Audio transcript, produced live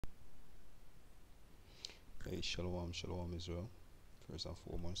Hey, shalom, shalom, Israel. First and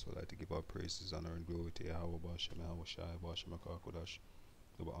foremost, I'd like to give our praises, honor, and glory to Yahweh, Bashem, Yahweh Shai, Bashem, Akakodash.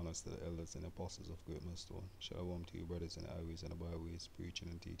 Give honors to the elders and apostles of Great Millstone. Shalom to you, brothers in the highways and the byways, preaching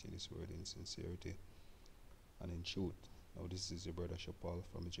and teaching this word in sincerity and in truth. Now, this is your brother Shapal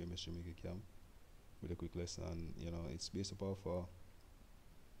from the JMS Jamaica camp with a quick lesson. It's based upon for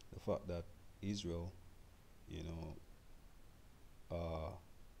the fact that Israel, you know,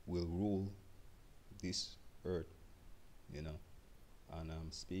 will rule this earth, you know, and I'm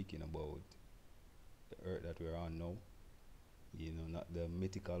speaking about the earth that we're on now, not the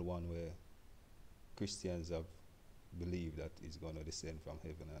mythical one where Christians have believed that is going to descend from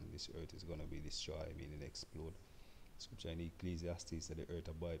heaven and this earth is going to be destroyed, meaning explode. Scripture in Ecclesiastes said the earth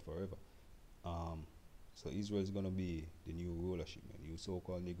abide forever. Um, so Israel is going to be the new rulership, man. You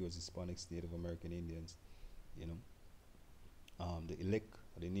so-called Negroes, Hispanics, Native American Indians, you know, the elect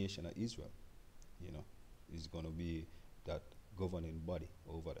of the nation of Israel, you know, is going to be that governing body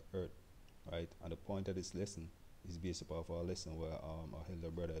over the earth, right? And the point of this lesson is based upon our lesson where our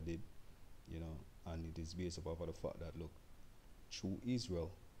elder brother did, and it is based upon the fact that look, through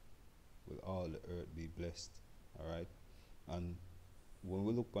Israel will all the earth be blessed, all right? And when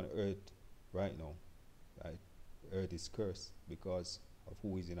we look on earth right now, right, the earth is cursed because of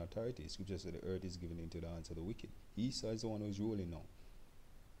who is in authority. Scripture said the earth is given into the hands of the wicked. Esau is the one who is ruling now.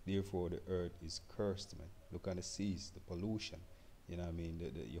 Therefore, the earth is cursed, man. Look at the seas, the pollution. You know what I mean?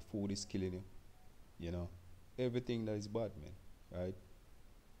 Your food is killing you. You know, everything that is bad, man. Right?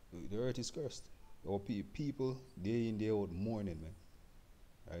 The earth is cursed. Our people, day in, day out, mourning, man.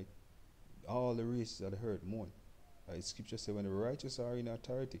 Right? All the races of the earth mourn. Right? Scripture says when the righteous are in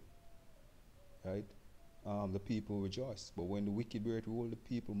authority, right? The people rejoice. But when the wicked bear rule, the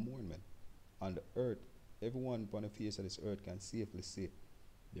people mourn, man. On the earth, everyone upon the face of this earth can safely say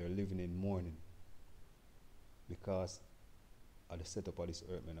they're living in mourning because of the setup of this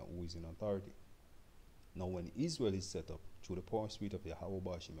earth, man, and who is in authority. Now, when Israel is set up through the power spirit of Yahweh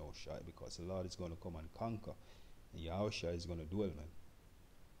Bashim Yahushai, because the Lord is going to come and conquer, and Yahushai is going to dwell, man,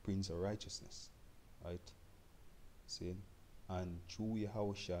 Prince of Righteousness, right? See? And through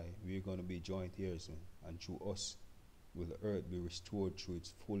Yahushai, we're going to be joint heirs, man, and through us will the earth be restored through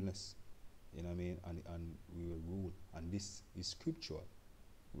its fullness, you know what I mean? And we will rule. And this is scriptural,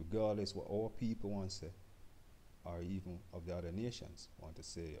 regardless what our people want to say, or even of the other nations want to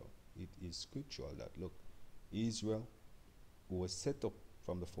say. It is scriptural that look, Israel, who was set up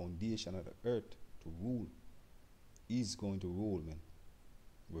from the foundation of the earth to rule, is going to rule, man,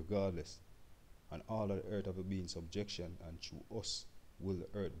 regardless. And all of the earth will be in subjection, and through us will the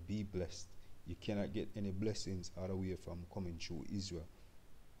earth be blessed. You cannot get any blessings out of way from coming through Israel.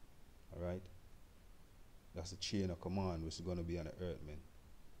 Alright? That's the chain of command which is going to be on the earth, man.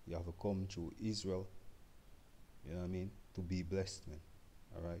 You have to come through Israel, you know what I mean, to be blessed, man.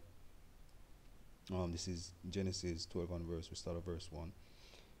 Alright? This is Genesis 12 and verse. We start at verse 1.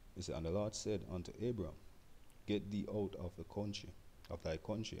 It said, and the Lord said unto Abram, get thee out of thy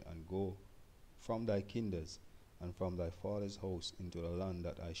country, and go from thy kindreds and from thy father's house into the land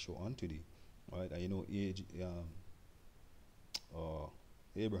that I show unto thee. Right? And you know,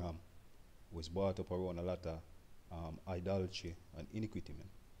 Abraham was brought up around a lot of idolatry and iniquity, man.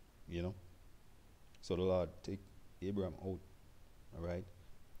 You know? So the Lord take Abraham out, all right?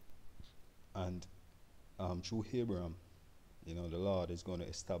 And through Abraham, you know, the Lord is going to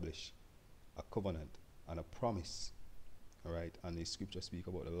establish a covenant and a promise, all right? And the scripture speak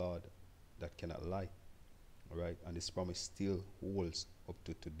about the Lord that cannot lie, all right? And this promise still holds up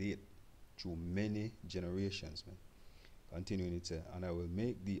to date through many generations, man. Continuing, it says, and I will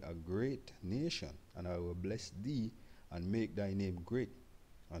make thee a great nation, and I will bless thee and make thy name great,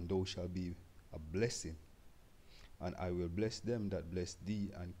 and thou shalt be a blessing. And I will bless them that bless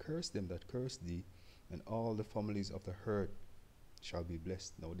thee, and curse them that curse thee, and all the families of the earth shall be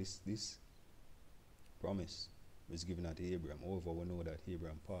blessed. Now this promise was given unto Abraham. However, we know that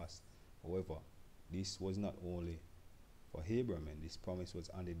Abraham passed. However, this was not only for Abraham, and this promise was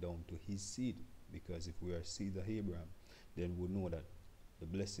handed down to his seed, because if we are seed of Abraham, then we know that the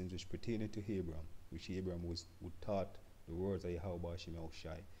blessings which pertain to Abraham, which Abraham would taught the words of Yahweh Bashim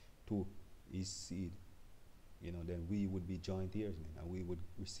Yahushai to his seed, you know, then we would be joint heirs, man, and we would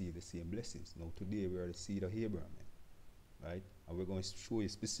receive the same blessings. Now today we are the seed of Abraham, man, right? And we're going to show you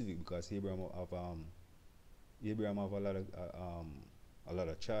specific because Abraham have a lot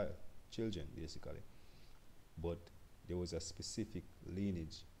of children basically, but there was a specific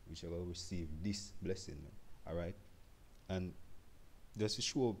lineage which will receive this blessing, man. All right, and just to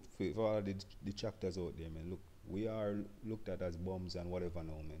show for all the chapters out there, man. Look, we are looked at as bums and whatever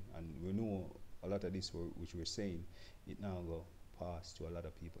now, man, and we know a lot of this which we're saying, it now go pass to a lot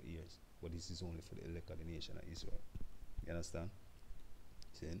of people ears. But this is only for the elect of the nation of Israel. You understand?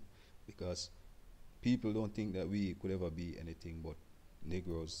 See? Because people don't think that we could ever be anything but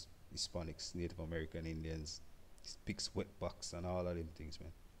Negroes, Hispanics, Native American Indians, picks, wetbacks, and all of them things,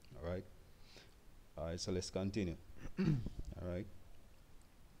 man. All right? All right, so let's continue. All right?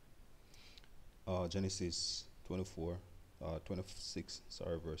 Genesis 24, 26,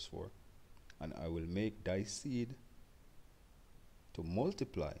 sorry, verse 4. And I will make thy seed to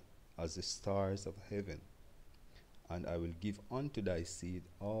multiply as the stars of heaven, and I will give unto thy seed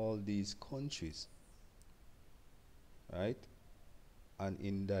all these countries, right? And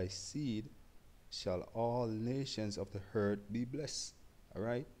in thy seed shall all nations of the earth be blessed, all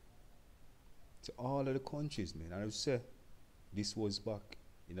right? To all of the countries, man. And I would say this was back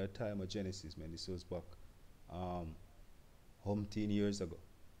in the time of Genesis, man. This was back umpteen years ago.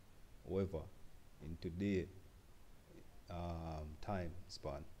 However, in today time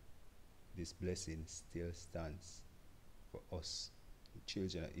span, this blessing still stands for us, the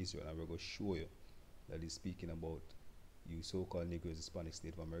children of Israel, and we're going to show you that he's speaking about you so-called Negroes, Hispanics,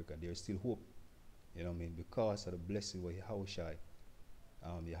 Native American. There's still hope, you know what I mean, because of the blessing where Yahushai,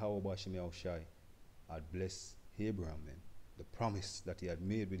 Yahweh Bashim Yahushai had blessed Abraham, man. The promise that he had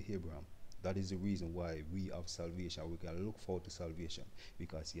made with Abraham, that is the reason why we have salvation. We can look forward to salvation,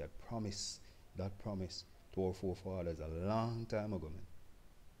 because he had promised that promise to our forefathers a long time ago, man.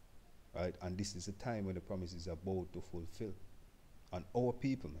 Right? And this is the time when the promise is about to fulfill. And our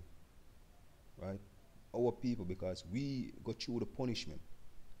people, man. Right? Our people, because we go through the punishment.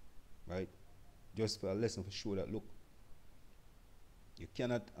 Right? Just for a lesson for sure that, look, you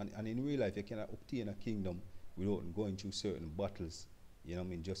cannot, and in real life, you cannot obtain a kingdom without going through certain battles. You know what I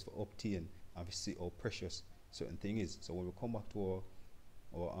mean? Just for obtain and to see how precious certain thing is. So when we come back to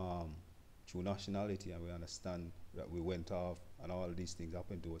our true nationality, and we understand that we went off and all these things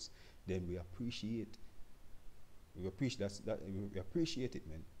happened to us, then we appreciate we appreciate it,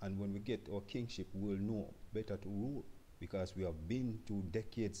 man. And when we get our kingship, we'll know better to rule, because we have been through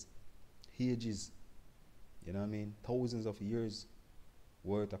decades, ages, you know what I mean, thousands of years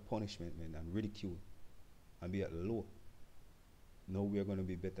worth of punishment, man, and ridicule, and be at low. Now we are going to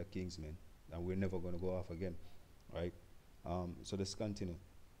be better kings, man, and we're never going to go off again, right? So let's continue.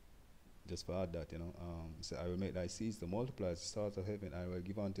 Just for add that, you know, so I will make thy seeds to multiply as the stars of heaven. I will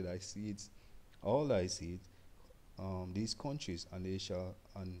give unto thy seeds, all thy seeds, these countries, and they shall,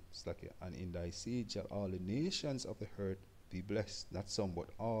 and in thy seed shall all the nations of the earth be blessed. Not some, but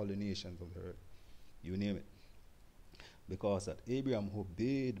all the nations of the earth. You name it. Because that Abraham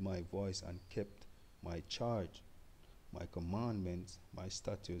obeyed my voice and kept my charge, my commandments, my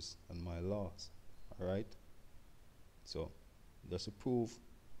statutes, and my laws. All right. So, just to prove,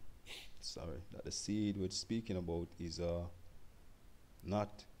 that the seed we're speaking about is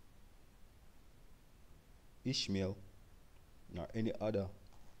not Ishmael nor any other,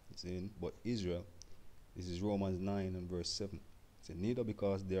 but Israel. This is Romans 9 and verse 7. It says, neither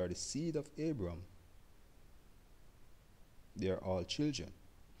because they are the seed of Abraham, they are all children,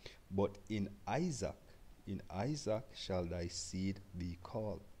 but in Isaac shall thy seed be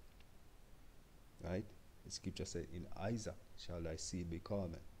called. Right? The scripture said, in Isaac shall thy seed be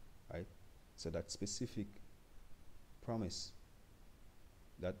called, man. Right? So that specific promise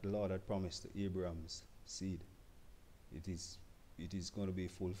that the Lord had promised to Abraham's seed, it is going to be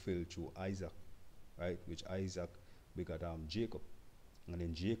fulfilled through Isaac, right? Which Isaac begot Jacob, and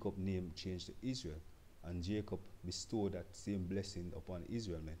then Jacob name changed to Israel, and Jacob bestowed that same blessing upon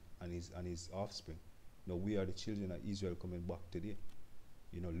Israel, man, and his offspring. Now we are the children of Israel coming back today,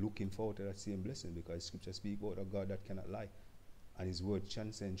 you know, looking forward to that same blessing, because Scripture speaks about a God that cannot lie, and his word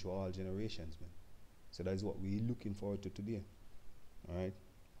transcends through all generations, man. So that is what we're looking forward to today. All right,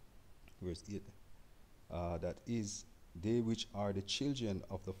 verse 8. That is, they which are the children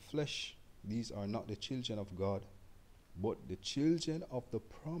of the flesh, these are not the children of God, but the children of the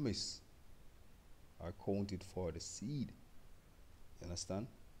promise are counted for the seed. You understand?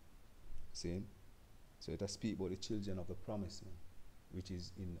 See? So it has speak about the children of the promise, man, which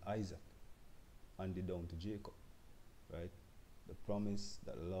is in Isaac, handed down to Jacob, right? The promise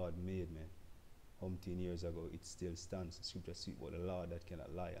that the Lord made, man, umpteen years ago, it still stands. The scripture speaks about the Lord that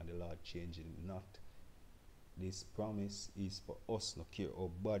cannot lie, and the Lord changing not. This promise is for us, no care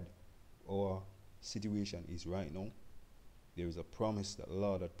how bad our situation is right now. There is a promise that the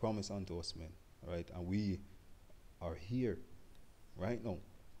Lord had promised unto us, man, right? And we are here right now,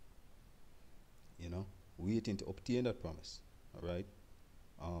 you know, waiting to obtain that promise. All right.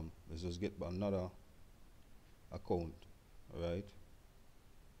 Let's just get another account. All right.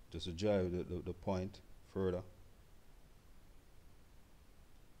 just to drive the point further,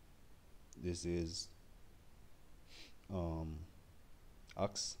 this is um,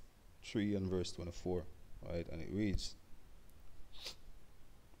 Acts 3 and verse 24, right? And it reads,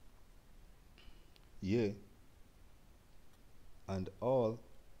 Yea, and all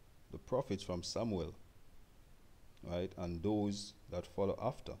the prophets from Samuel, right, and those that follow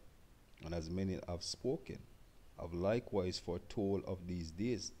after, and as many have spoken, have likewise foretold of these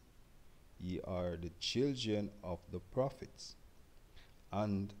days. Ye are the children of the prophets,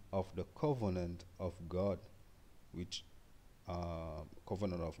 and of the covenant of God, which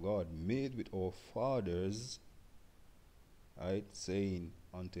covenant of God made with our fathers, right, saying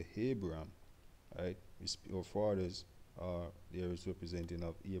unto Abraham, right, our fathers are there is representing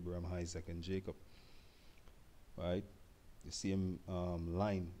of Abraham, Isaac, and Jacob, right? The same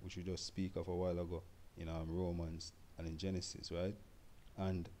line which we just speak of a while ago in Romans and in Genesis, right?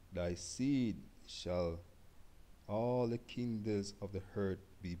 And thy seed shall all the kingdoms of the earth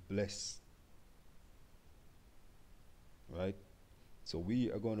be blessed, right? So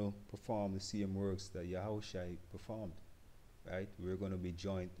we are going to perform the same works that Yahushua performed, right? We're going to be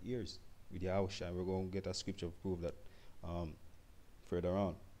joint ears with Yahushua, and we're going to get a scripture to prove that further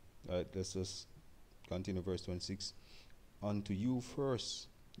on, right? Let's just continue verse 26. Unto you first,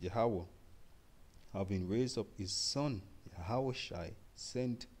 Yahweh, having raised up his son, Yahushua,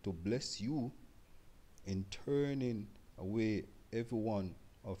 sent to bless you in turning away every one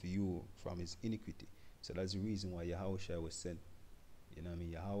of you from his iniquity. So that's the reason why Yahushua was sent. You know what I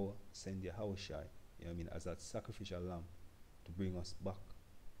mean? Yahweh sent Yahushua, you know what I mean, as that sacrificial lamb to bring us back.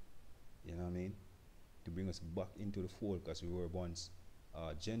 You know what I mean? To bring us back into the fold, because we were once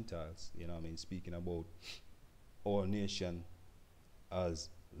Gentiles, you know what I mean? Speaking about our nation as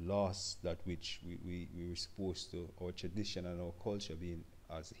lost that which we were supposed to, our tradition and our culture being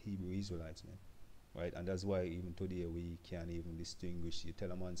as Hebrew Israelites, man. Right? And that's why even today we can't even distinguish. You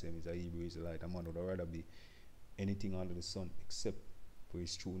tell a man saying he's a Hebrew Israelite, a man would rather be anything under the sun except for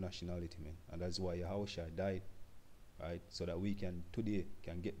his true nationality, man. And that's why Yahushua died, right? So that we can today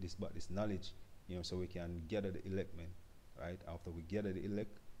can get this back, this knowledge, you know, so we can gather the elect, man. Right? After we gather the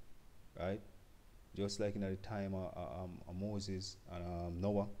elect, right? Just like in the time of Moses and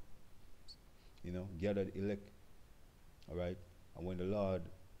Noah, you know, gather the elect, all right? And when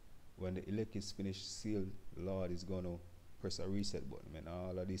the elect is finished, sealed, the Lord is going to press a reset button, man.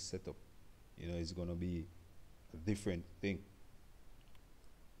 All of this setup, you know, is going to be a different thing,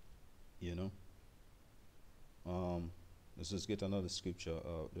 you know. Let's just get another scripture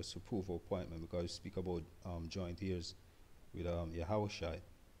just to prove our point, man, because we speak about joint ears with Yahushua,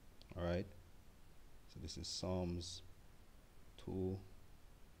 all right? So this is Psalms 2.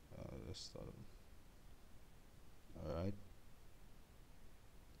 Let's start. All right.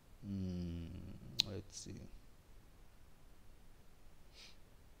 Let's see.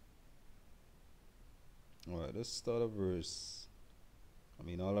 All right. Let's start at verse. I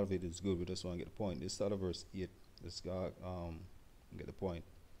mean, all of it is good. We just want to get the point. Let's start at verse 8. Let's go get the point.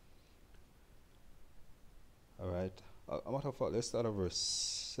 All right. A matter of fact, let's start at verse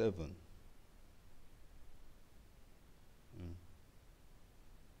 7.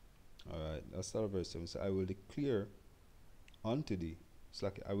 All right. Let's start at verse 7. So I will declare unto thee. It's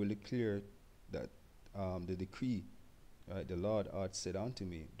like I will declare that the decree, right? The Lord hath said unto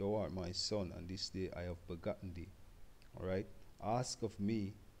me, Thou art my son, and this day I have begotten thee. All right. Ask of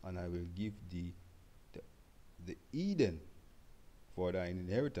me, and I will give thee the Eden for thine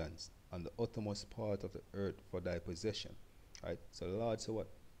inheritance, and the uttermost part of the earth for thy possession. Right? So the Lord said what?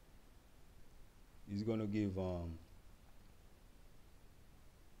 He's going to give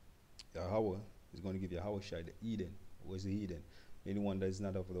Yahweh, he's going to give Yahushua the Eden. What's the Eden? Anyone that is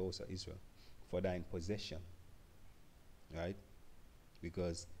not of the house of Israel, for thine possession. Right?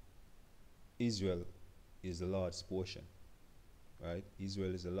 Because Israel is the Lord's portion. Right?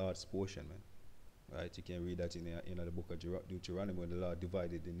 Israel is the Lord's portion, man. Right? You can read that in the book of Deuteronomy, when the Lord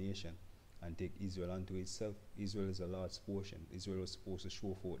divided the nation and take Israel unto itself. Israel is the Lord's portion. Israel was supposed to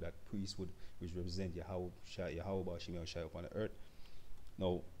show forth that priesthood which represent Yahweh Shai upon the earth.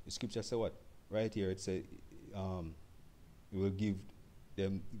 Now, the scripture says what? Right here it says, you will give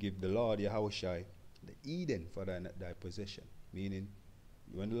the Lord Yahweh Shai the Eden for thy possession. Meaning,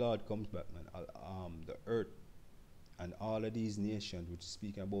 when the Lord comes back, man, the earth and all of these nations which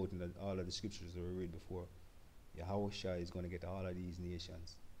speaking about in all of the scriptures that we read before, Yahushua is going to get all of these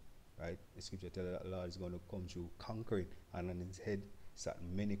nations, right? The scripture tells us that the Lord is going to come through conquering, and on his head sat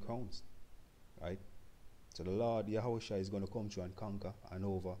many crowns, right? So the Lord Yahushua is going to come through and conquer and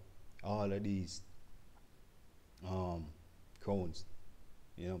over all of these crowns,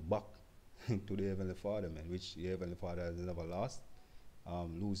 back to the Heavenly Father, man, which the Heavenly Father has never lost,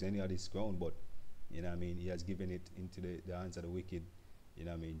 lose any of this ground, but he has given it into the hands of the wicked,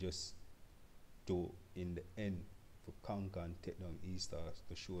 just to in the end for conquer and take down Easter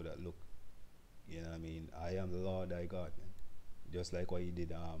to show that look, I am the Lord thy God, man. Just like what he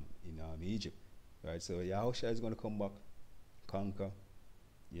did in Egypt. Right? So Yahushua is gonna come back, conquer,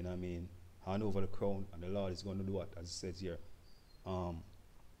 hand over the crown, and the Lord is gonna do what? As it says here.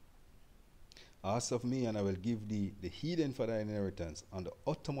 Ask of me, and I will give thee the heathen for thy inheritance, and the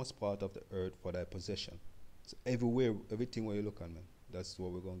uttermost part of the earth for thy possession. So everywhere, everything where you look at, man, that's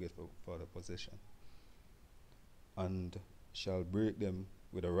what we're gonna get for the possession. And shall break them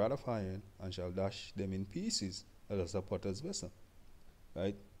with a rod of iron, and shall dash them in pieces as a potter's vessel.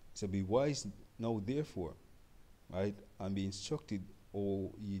 Right? So be wise now, therefore, right, and be instructed,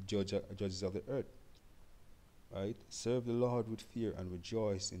 O ye judges of the earth. Right? Serve the Lord with fear and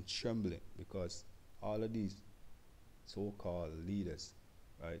rejoice in trembling, because all of these so-called leaders,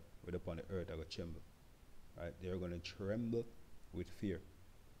 right, with upon the earth are going to tremble. Right? They're going to tremble with fear.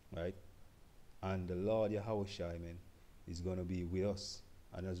 Right? And the Lord Yahushua, man, is going to be with us.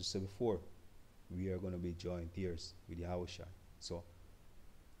 And as we said before, we are going to be joint heirs with Yahushua. So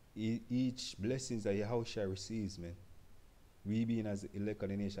each blessings that Yahushua receives, man, we being as the elect of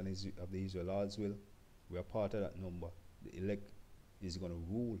the nation of the Israelites will, we are part of that number. The elect is going to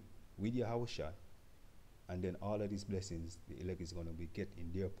rule with Yahushua, and then all of these blessings the elect is going to be get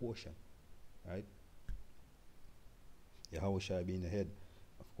in their portion, right? Yahushua being the head,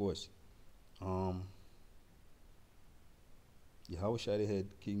 of course. Yahushua the head,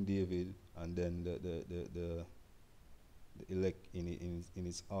 King David, and then the elect in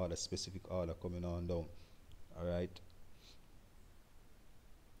its order, specific order coming on down. All right.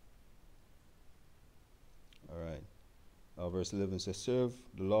 Verse 11 says, serve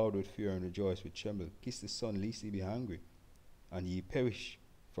the Lord with fear and rejoice with tremble. Kiss the Son, lest he be hungry, and ye perish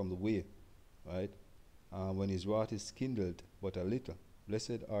from the way. Right? When his wrath is kindled but a little,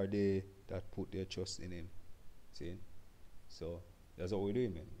 blessed are they that put their trust in him. See? So that's what we're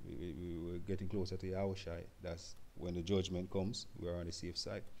doing, man. We're getting closer to Yahushua. That's when the judgment comes, we're on the safe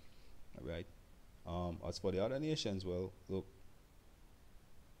side. All right? As for the other nations, well, look,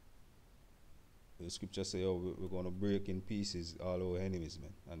 the scripture say, oh, we're going to break in pieces all our enemies,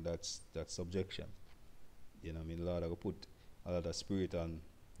 man. And that's subjection. The Lord will put a lot of spirit on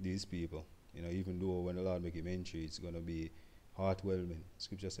these people. Even though when the Lord make him entry, it's going to be heart-whelming.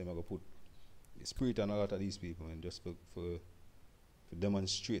 Scripture say, I'm going to put the spirit on a lot of these people, and just for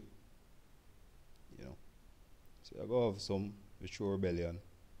demonstrate, So I go have some true rebellion,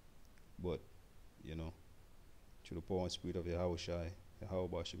 but, through the power and spirit of Yahushua,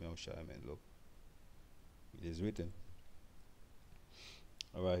 man, look. It is written.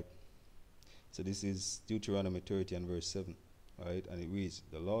 Alright. So this is Deuteronomy 30 and verse 7. Alright, and it reads,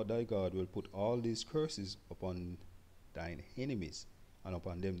 the Lord thy God will put all these curses upon thine enemies, and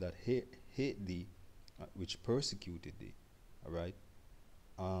upon them that hate thee, which persecuted thee. Alright.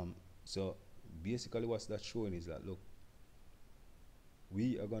 So basically what's that showing is that, look,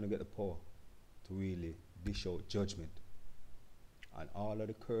 we are going to get the power to really dish out judgment. And all of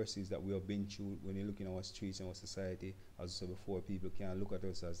the curses that we have been through when you look in our streets and our society, as I said before, people can't look at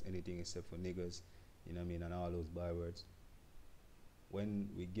us as anything except for niggers, and all those bywords. When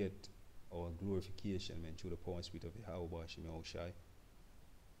we get our glorification, man, through the power and spirit of Yahweh Shai,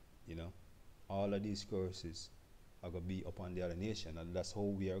 all of these curses are going to be upon the other nation, and that's how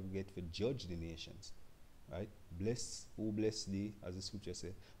we are going to get to judge the nations. Right? Bless who bless thee, as the scripture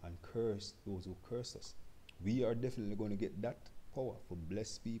said, and curse those who curse us. We are definitely going to get that power for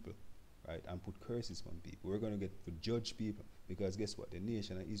bless people, right, and put curses on people. We're going to get to judge people, because guess what? The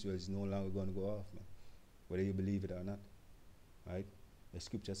nation of Israel is no longer going to go off, man, whether you believe it or not, right? The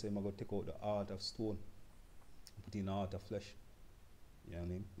scripture says, I'm going to take out the heart of stone, put in the heart of flesh. You know what I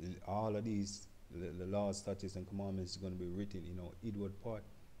mean? All of these, the laws, statutes, and commandments is going to be written in our inward part.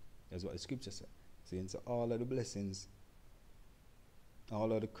 That's what the scripture says. See, so all of the blessings,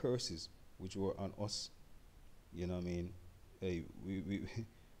 all of the curses which were on us, hey, we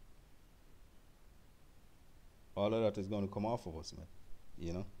all of that is going to come off of us, man.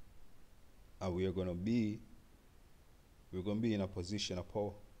 And we're going to be in a position of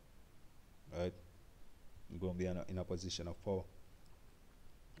power, right? We're going to be in a position of power,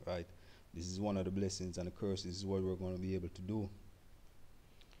 right? This is one of the blessings and the curses. This is what we're going to be able to do.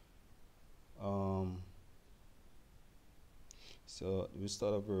 So we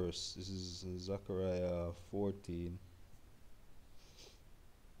start a verse. This is Zechariah 14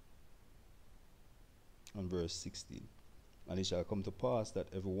 and verse 16. And it shall come to pass that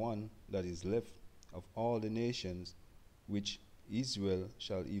every one that is left of all the nations which Israel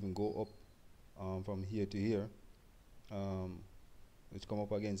shall even go up from here to here, um, which come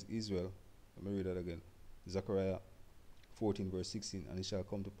up against Israel. Let me read that again. Zechariah 14 verse 16. And it shall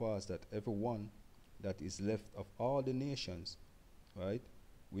come to pass that every one that is left of all the nations, right,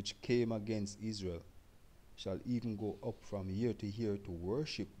 which came against Israel, shall even go up from year to year to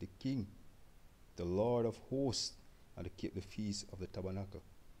worship the King, the Lord of hosts, and to keep the feast of the tabernacle.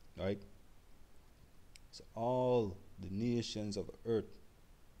 Right? So all the nations of the earth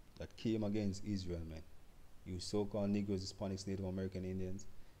that came against Israel, man, you so-called Negroes, Hispanics, Native American Indians,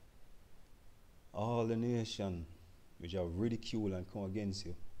 all the nation which have ridiculed and come against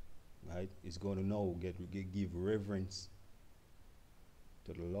you, right, is going to now give reverence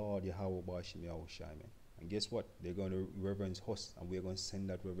to the Lord Yahweh Bashim Yahushai, man. And guess what? They're going to reverence us, and we're going to send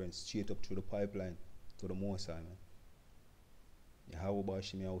that reverence straight up through the pipeline to the Most High, man. Yahweh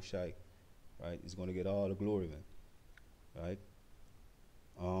Bashim Yahushai, right, is going to get all the glory, man. Right?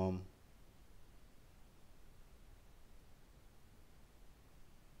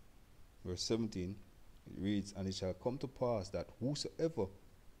 Verse 17, it reads, and it shall come to pass that whosoever,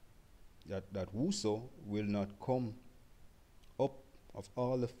 that whoso will not come up of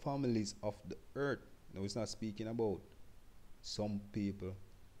all the families of the earth. Now it's not speaking about some people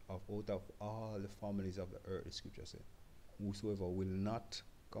out of all the families of the earth, the scripture says. Whosoever will not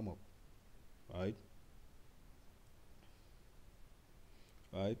come up. Right?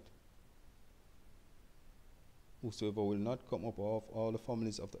 Right? Whosoever will not come up of all the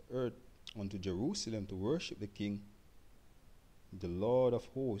families of the earth unto Jerusalem to worship the King, the Lord of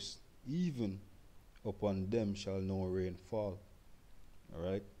hosts, even upon them shall no rain fall.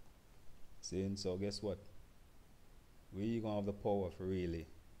 Alright? Saying, so guess what? We're going to have the power for really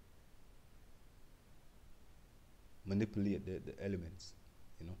manipulate the elements.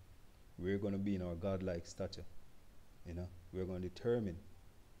 You know? We're going to be in our godlike stature. You know? We're going to determine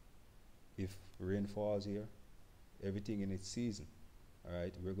if rain falls here, everything in its season.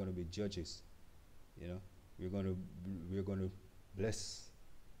 Alright? We're going to be judges. You know? We're going to bless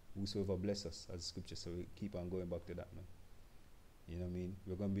whosoever bless us, as the scripture. So we keep on going back to that, man. You know what I mean?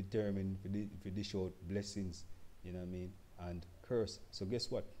 We're going to be determined if we dish out blessings, you know what I mean, and curse. So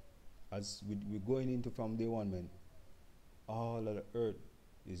guess what? As we're going into from day one, man, all of the earth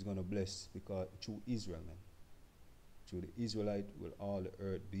is going to bless, because through Israel, man. Through the Israelite will all the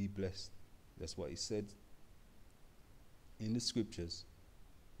earth be blessed. That's what he said in the scriptures.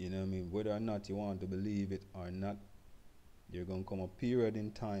 You know what I mean? Whether or not you want to believe it or not, there's going to come a period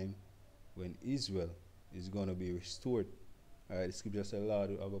in time when Israel is going to be restored. Alright, the scripture said,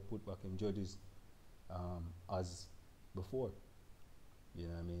 Lord, I will put back in Judges as before. You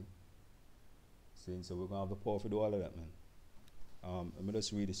know what I mean? Saying, so we're going to have the power to do all of that, man. Let me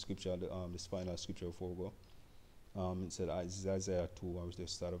just read the scripture, this final scripture before we go. It said, this is Isaiah 2, I was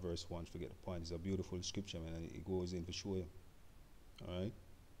just start of verse 1 to get the point. It's a beautiful scripture, man, and it goes in to show you. Alright?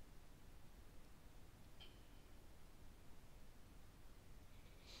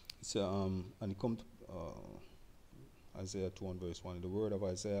 So, and it comes to Isaiah 2 and verse 1. The word of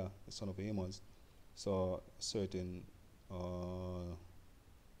Isaiah, the son of Amos, saw certain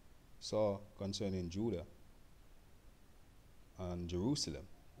saw concerning Judah and Jerusalem.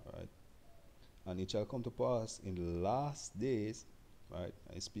 Alright. And it shall come to pass in the last days, right?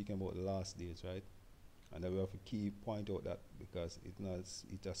 I'm speaking about the last days, right? And then we have to point out that, because it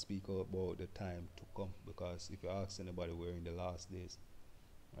just speak about the time to come. Because if you ask anybody, we're in the last days,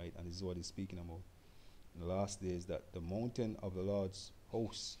 right? And this is what he's speaking about. In the last days, that the mountain of the Lord's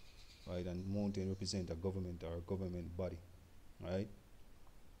house, right? And mountain represent a government or a government body, right?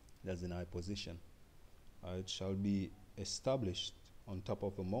 That's in high position. It shall be established on top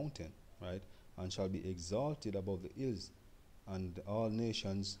of a mountain, right? And shall be exalted above the hills, and all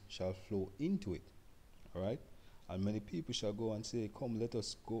nations shall flow into it. All right? And many people shall go and say, come, let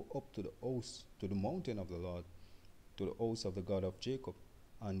us go up to the house, to the mountain of the Lord, to the house of the God of Jacob,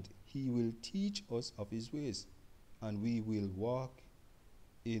 and he will teach us of his ways, and we will walk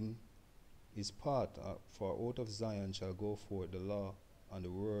in his path. For out of Zion shall go forth the law and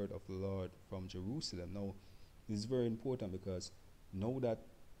the word of the Lord from Jerusalem. Now, this is very important, because know that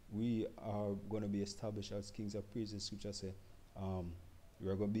we are going to be established as kings and priests. The scripture say, we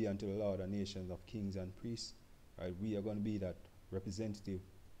are going to be unto the Lord a nation of kings and priests. Right? We are going to be that representative,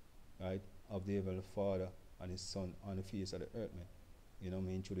 right, of the Heavenly Father and his Son on the face of the earth, man. You know what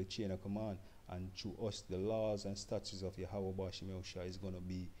I mean? Through the chain of command, and through us, the laws and statutes of Yahweh Bashim Yahushua is going to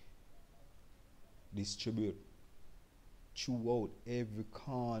be distributed throughout every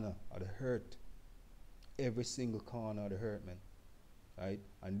corner of the earth. every single corner of the earth, man. Right?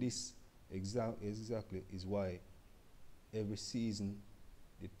 And this exactly is why every season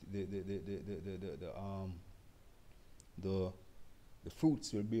the the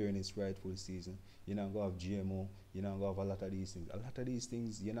fruits will bear in its rightful season. You're not gonna have GMO, you're not gonna have a lot of these things. A lot of these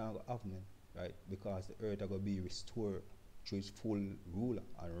things you're not gonna have, man, right? Because the earth are gonna be restored through its full ruler,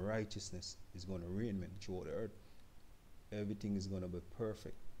 and righteousness is gonna reign, man, throughout the earth. Everything is gonna be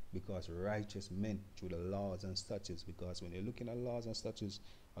perfect because righteous men through the laws and statutes. Because when you're looking at laws and statutes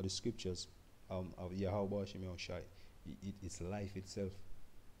of the scriptures of Yahweh Shemel Shai, it's life itself.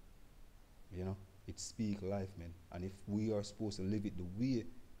 You know, it speak life, man. And if we are supposed to live it the way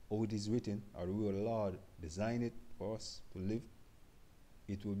how it is written, or the way the Lord designed it for us to live,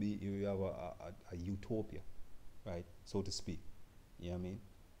 it will be, you have a utopia, right, so to speak. You know what I mean?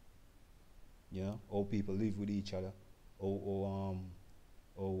 You know, how people live with each other, you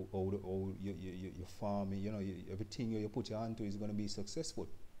farming, you know, everything you put your hand to is going to be successful,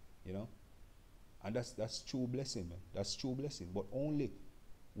 you know. And that's true blessing, man. That's true blessing. But only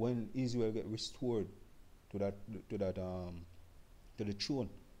when Israel get restored to the throne,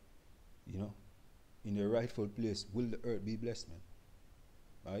 you know, in the rightful place, will the earth be blessed, man?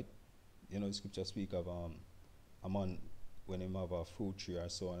 Right? You know, the scripture speak of a man when him have a fruit tree or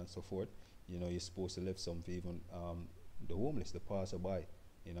so on and so forth. You know, you're supposed to leave some for even the homeless, the passerby.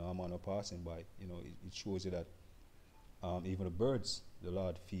 You know, a man passing by. You know, it shows you that even the birds, the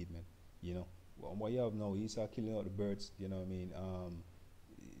Lord feed, man. You know, what you have now, you start killing out the birds. You know what I mean?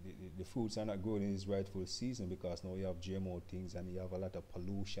 The fruits are not growing in its rightful season because now you have GMO things and you have a lot of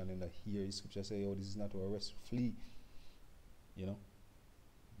pollution in the here. The scripture say, oh, this is not our rest, flee. You know?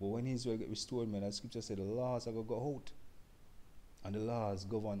 But when Israel get restored, man, the scripture say the laws are going to go out. And the laws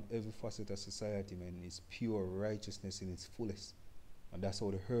govern every facet of society, man. It's pure righteousness in its fullest. And that's how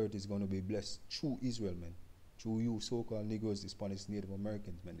the earth is going to be blessed through Israel, man. Through you, so-called Negroes, Hispanics, Native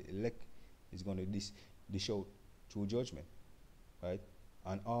Americans, man. The elect is going to dish out through judgment, right?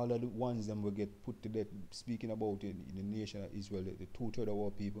 And all of the ones them will get put to death, speaking about it in the nation of Israel, the 2/3 of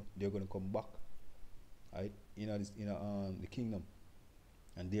our people, they're going to come back, right? The kingdom.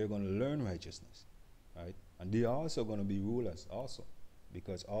 And they're going to learn righteousness, right? And they are also going to be rulers also,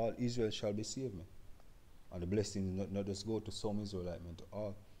 because all Israel shall be saved, man. And the blessing not just go to some Israelite, man, to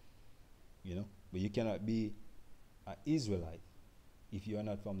all, you know. But you cannot be an Israelite if you are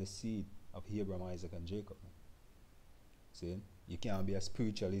not from the seed of Abraham, Isaac, and Jacob, man. See? You can't be a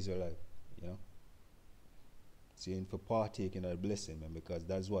spiritual Israelite, you know. See, for partaking of the blessing, man, because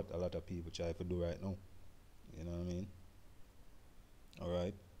that's what a lot of people try to do right now. You know what I mean?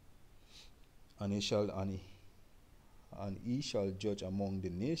 Alright. And he shall judge among the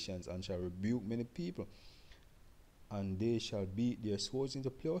nations and shall rebuke many people. And they shall beat their swords into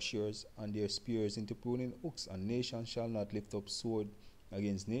plowshares and their spears into pruning hooks. And nation shall not lift up sword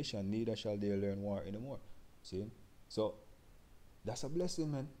against nation, neither shall they learn war anymore. See? So, that's a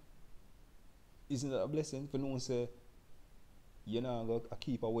blessing, man. Isn't that a blessing? For no one say, you know, go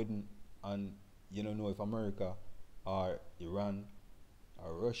keep a wedding and you don't know if America or Iran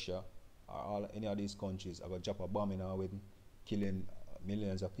or Russia or all any of these countries are going to drop a bomb in our wedding, killing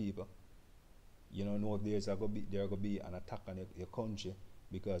millions of people. You don't know if there going to be an attack on your country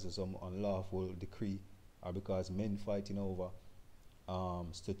because of some unlawful decree, or because men fighting over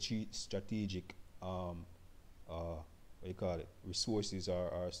strategic what you call it, resources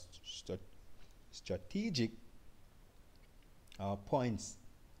or strategic points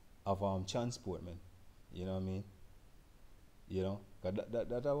of transport, man. You know what I mean? You know, that's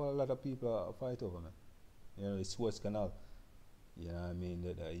what a lot of people fight over, man. You know, the Suez Canal. You know what I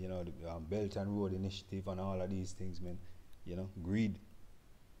mean? You know, the Belt and Road Initiative and all of these things, man. You know, greed.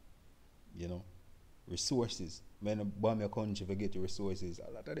 You know, resources. Men bomb your country for get the resources. A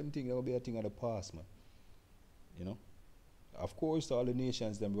lot of them things that will be a thing of the past, man. You know? Of course, all the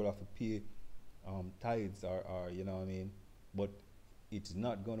nations them will have to pay tithes or you know what I mean, but it's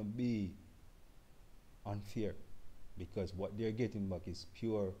not gonna be unfair because what they're getting back is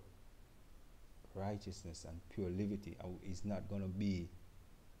pure righteousness and pure liberty. It's not gonna be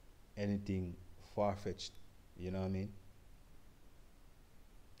anything far-fetched. You know what I mean?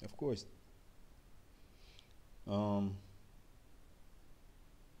 Of course.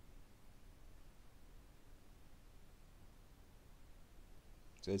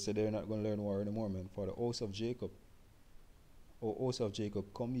 So it said they're not going to learn war anymore, man. For the house of Jacob, O house of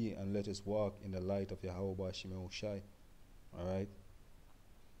Jacob, come ye and let us walk in the light of Yahweh Shemel Shai. Alright?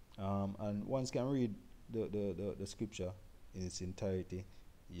 And one can read the scripture in its entirety,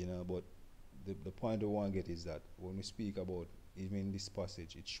 you know, but the point I want to get is that when we speak about, even in this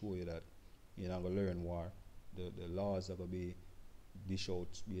passage, it shows you that You're not gonna learn war. The laws are gonna be dish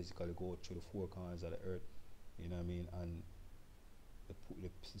out, basically go through the four corners of the earth. You know what I mean? And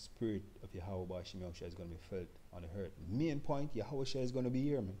the spirit of Yahweh Bashim Yahushua is gonna be felt on the earth. Main point, Yahweh is gonna be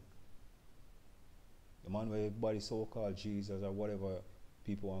here, man. The man where everybody so called Jesus or whatever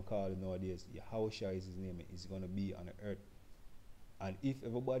people want to call him nowadays, Yahweh is his name, is gonna be on the earth. And if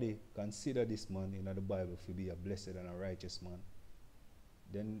everybody consider this man in the Bible to be a blessed and a righteous man,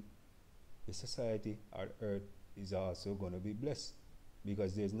 then the society or the earth is also going to be blessed.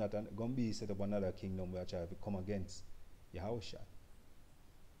 Because there's not going to be set up another kingdom which I to come against Yahweh.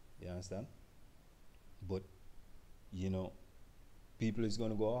 You understand? But, people is going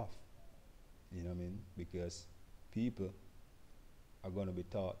to go off. You know what I mean? Because people are going to be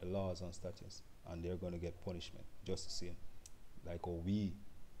taught the laws and statutes, and they're going to get punishment just the same. Like how we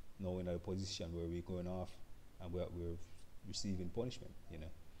now in a position where we're going off and we're receiving punishment,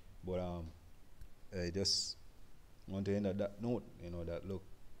 But I just want to end on that note, that look,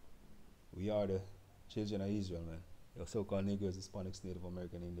 we are the children of Israel, man. The so-called Negroes, Hispanics, Native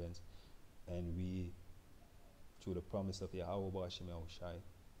American Indians, and we, through the promise of Yahweh Bashim Yahushai,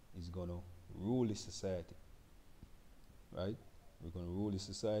 is going to rule this society, right? We're going to rule this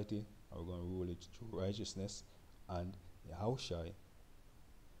society, and we're going to rule it through righteousness, and Yahushai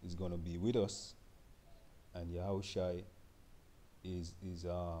is going to be with us, and Yahushai is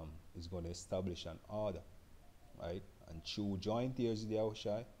going to establish an order, right? And through joint ears with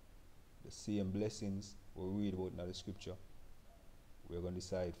Yahushai, the same blessings we read about in the scripture, we're going to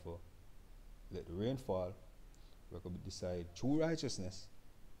decide for let the rain fall. We're going to decide through righteousness,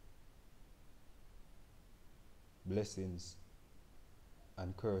 blessings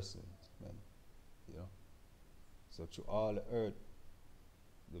and cursings, man. So through all the earth,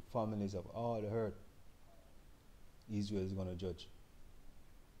 the families of all the earth, Israel is going to judge.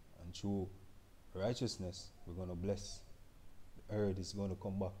 And through righteousness, we're going to bless. The earth is going to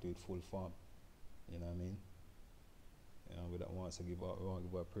come back to its full form. You know what I mean? With that, I want to give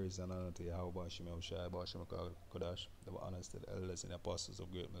our praise and honor to Yahweh Bashim Yahushai, Bashim Kodash, the honors to the elders and the apostles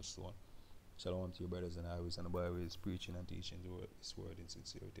of Great Millstone. Shalom to your brothers and highways and the byways, preaching and teaching His word in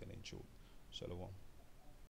sincerity and in truth. Shalom.